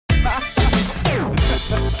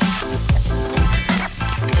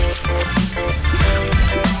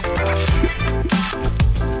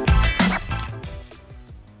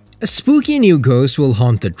A spooky new ghost will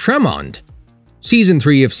haunt the Tremont. Season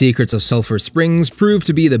 3 of Secrets of Sulphur Springs proved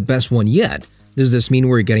to be the best one yet. Does this mean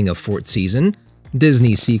we're getting a 4th season?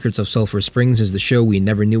 Disney's Secrets of Sulphur Springs is the show we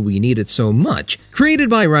never knew we needed so much. Created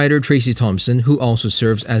by writer Tracey Thomson, who also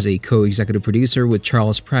serves as a co-executive producer with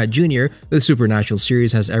Charles Pratt Jr., the supernatural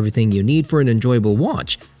series has everything you need for an enjoyable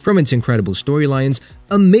watch. From its incredible storylines,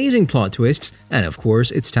 amazing plot twists, and of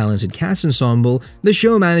course its talented cast ensemble, the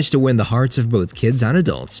show managed to win the hearts of both kids and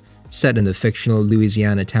adults. Set in the fictional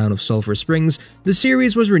Louisiana town of Sulphur Springs, the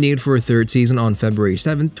series was renewed for a 3rd season on February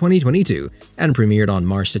 7, 2022, and premiered on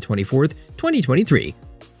March 24, 2023.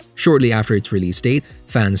 Shortly after its release date,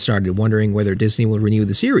 fans started wondering whether Disney will renew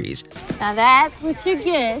the series. Now that's what you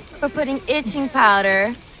get for putting itching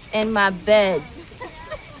powder in my bed.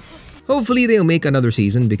 Hopefully they'll make another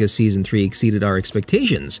season because Season 3 exceeded our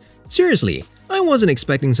expectations. Seriously, I wasn't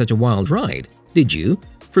expecting such a wild ride. Did you?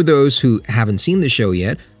 For those who haven't seen the show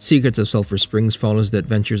yet, Secrets of Sulphur Springs follows the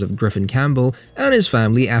adventures of Griffin Campbell and his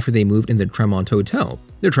family after they moved in the Tremont Hotel.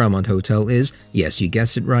 The Tremont Hotel is, yes you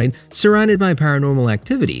guessed it right, surrounded by paranormal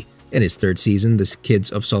activity. In its 3rd season, the kids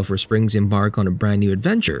of Sulphur Springs embark on a brand new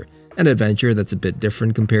adventure, an adventure that's a bit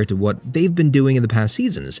different compared to what they've been doing in the past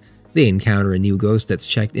seasons. They encounter a new ghost that's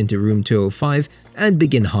checked into room 205 and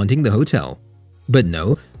begin haunting the hotel. But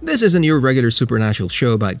no, this isn't your regular supernatural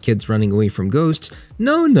show about kids running away from ghosts.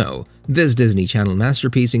 No. This Disney Channel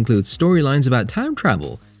masterpiece includes storylines about time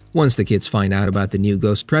travel. Once the kids find out about the new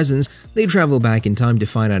ghost presence, they travel back in time to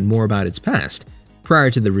find out more about its past.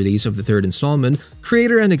 Prior to the release of the 3rd installment,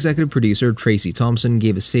 creator and executive producer Tracey Thomson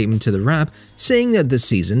gave a statement to The Wrap saying that this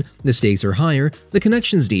season, the stakes are higher, the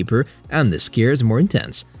connections deeper, and the scares more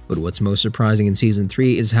intense. But what's most surprising in Season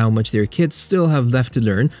 3 is how much their kids still have left to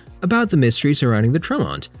learn about the mystery surrounding the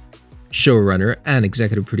Tremont. Showrunner and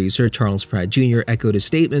executive producer Charles Pratt Jr. echoed his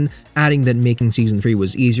statement, adding that making Season 3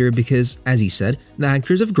 was easier because, as he said, the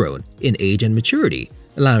actors have grown in age and maturity,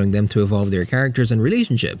 allowing them to evolve their characters and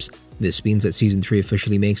relationships. This means that Season 3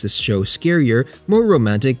 officially makes the show scarier, more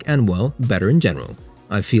romantic, and well, better in general.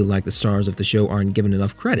 I feel like the stars of the show aren't given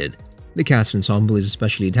enough credit. The cast ensemble is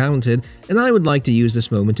especially talented, and I would like to use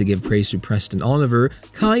this moment to give praise to Preston Oliver,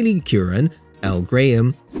 Kyliegh Curran, Elle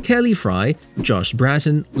Graham, Kelly Fry, Josh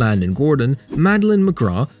Bratton, Landon Gordon, Madeline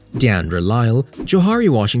McGraw, Deandra Lyle, Johari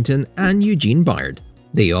Washington, and Eugene Byard.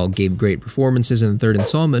 They all gave great performances in the 3rd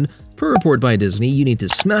installment. Per report by Disney, you need to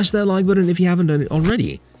smash that like button if you haven't done it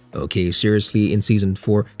already. Okay, seriously, is Season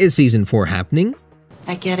 4 happening?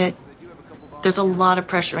 I get it. There's a lot of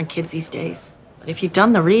pressure on kids these days. But if you've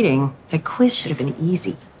done the reading, the quiz should have been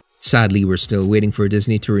easy. Sadly, we're still waiting for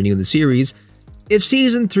Disney to renew the series. If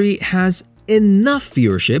Season 3 has enough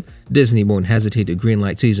viewership, Disney won't hesitate to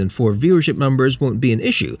greenlight Season 4. Viewership numbers won't be an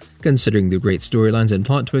issue, considering the great storylines and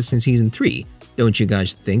plot twists in Season 3. Don't you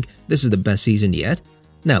guys think this is the best season yet?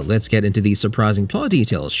 Now let's get into these surprising plot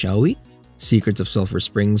details, shall we? Secrets of Sulphur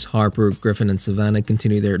Springs, Harper, Griffin, and Savannah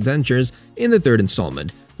continue their adventures in the 3rd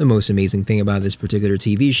installment. The most amazing thing about this particular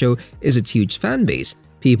TV show is its huge fan base.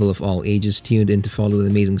 People of all ages tuned in to follow the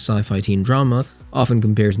amazing sci-fi teen drama. Often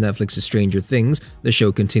compares Netflix's Stranger Things, the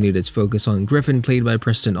show continued its focus on Griffin, played by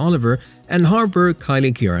Preston Oliver, and Harper,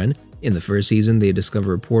 Kyliegh Curran. In the 1st season, they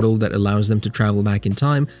discover a portal that allows them to travel back in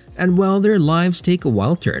time, and well, their lives take a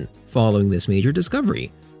wild turn following this major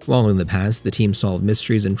discovery. While in the past, the team solved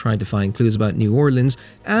mysteries and tried to find clues about New Orleans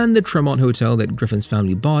and the Tremont Hotel that Griffin's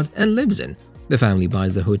family bought and lives in. The family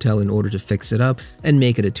buys the hotel in order to fix it up and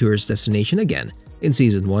make it a tourist destination again. In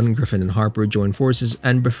Season 1, Griffin and Harper joined forces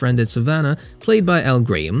and befriended Savannah, played by Elle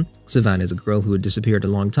Graham. Savannah is a girl who had disappeared a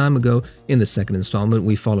long time ago. In the 2nd installment,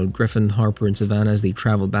 we followed Griffin, Harper, and Savannah as they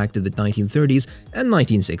traveled back to the 1930s and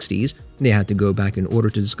 1960s. They had to go back in order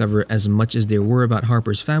to discover as much as there were about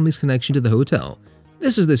Harper's family's connection to the hotel.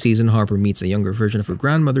 This is the season Harper meets a younger version of her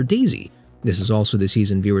grandmother, Daisy. This is also the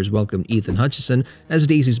season viewers welcomed Ethan Hutchison as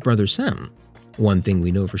Daisy's brother Sam. One thing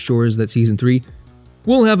we know for sure is that Season 3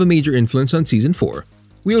 will have a major influence on Season 4.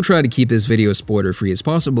 We'll try to keep this video spoiler-free as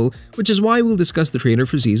possible, which is why we'll discuss the trailer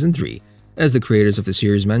for Season 3. As the creators of the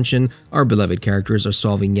series mentioned, our beloved characters are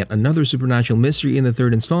solving yet another supernatural mystery in the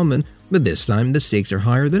 3rd installment, but this time the stakes are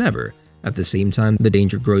higher than ever. At the same time, the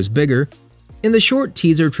danger grows bigger. In the short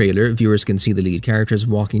teaser trailer, viewers can see the lead characters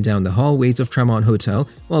walking down the hallways of Tremont Hotel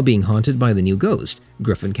while being haunted by the new ghost.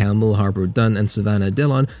 Griffin Campbell, Harper Dunn, and Savannah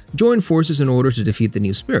Dillon join forces in order to defeat the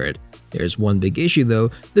new spirit. There's one big issue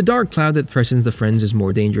though: the dark cloud that threatens the friends is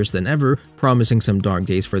more dangerous than ever, promising some dark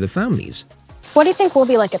days for the families. What do you think we'll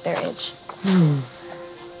be like at their age?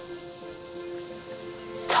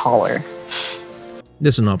 Taller.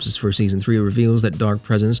 The synopsis for Season 3 reveals that dark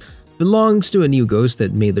presence belongs to a new ghost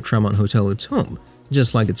that made the Tremont Hotel its home.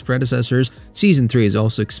 Just like its predecessors, Season 3 is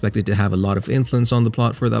also expected to have a lot of influence on the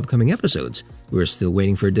plot for the upcoming episodes. We're still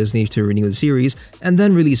waiting for Disney to renew the series and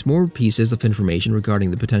then release more pieces of information regarding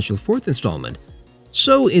the potential 4th installment.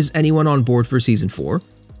 So is anyone on board for Season 4?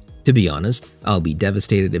 To be honest, I'll be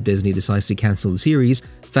devastated if Disney decides to cancel the series.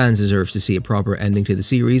 Fans deserve to see a proper ending to the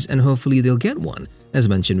series, and hopefully they'll get one. As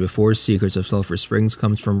mentioned before, Secrets of Sulphur Springs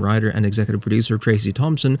comes from writer and executive producer Tracey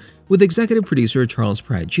Thomson, with executive producer Charles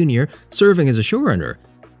Pratt Jr. serving as a showrunner.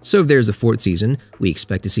 So if there's a 4th season, we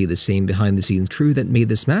expect to see the same behind-the-scenes crew that made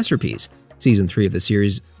this masterpiece. Season 3 of the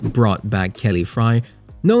series brought back Kyliegh Curran,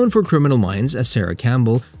 known for Criminal Minds as Sarah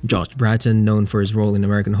Campbell, Josh Bratton, known for his role in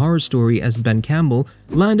American Horror Story as Ben Campbell,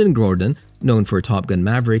 Landon Gordon, known for Top Gun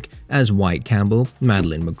Maverick as White Campbell,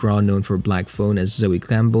 Madeline McGraw, known for Black Phone as Zoe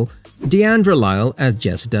Campbell, Deandra Lyle as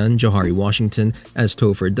Jess Dunn, Johari Washington as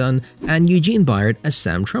Topher Dunn, and Eugene Byard as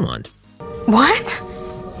Sam Tremont. What?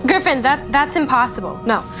 Griffin, that's impossible.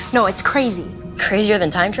 No, it's crazy. Crazier than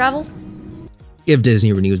time travel? If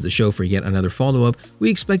Disney renews the show for yet another follow-up, we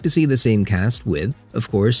expect to see the same cast with, of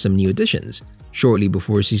course, some new additions. Shortly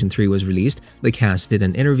before Season 3 was released, the cast did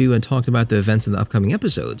an interview and talked about the events in the upcoming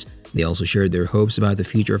episodes. They also shared their hopes about the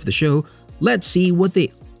future of the show. Let's see what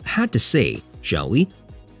they had to say, shall we?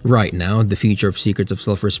 Right now, the future of Secrets of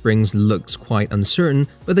Sulphur Springs looks quite uncertain,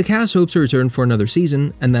 but the cast hopes to return for another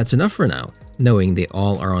season, and that's enough for now. Knowing they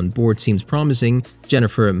all are on board seems promising.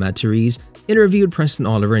 Jennifer Matthews interviewed Preston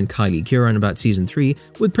Oliver and Kyliegh Curran about Season 3,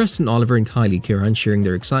 with Preston Oliver and Kyliegh Curran sharing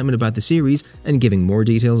their excitement about the series and giving more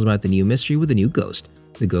details about the new mystery with the new ghost.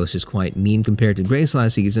 The ghost is quite mean compared to Grace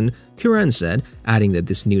last season, Curran said, adding that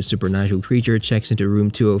this new supernatural creature checks into room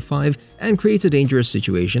 205 and creates a dangerous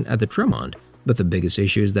situation at the Tremont. But the biggest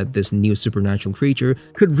issue is that this new supernatural creature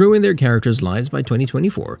could ruin their characters' lives by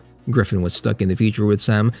 2024. Griffin was stuck in the future with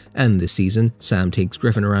Sam, and this season, Sam takes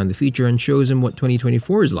Griffin around the future and shows him what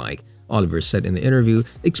 2024 is like. Oliver said in the interview,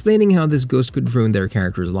 explaining how this ghost could ruin their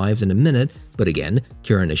characters' lives in a minute, but again,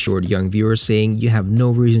 Curran assured young viewers saying you have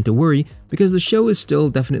no reason to worry because the show is still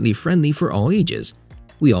definitely friendly for all ages.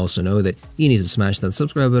 We also know that you need to smash that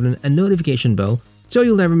subscribe button and notification bell so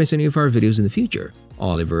you'll never miss any of our videos in the future.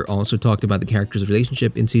 Oliver also talked about the characters'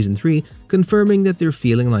 relationship in Season 3, confirming that they're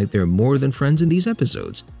feeling like they're more than friends in these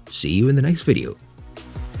episodes. See you in the next video.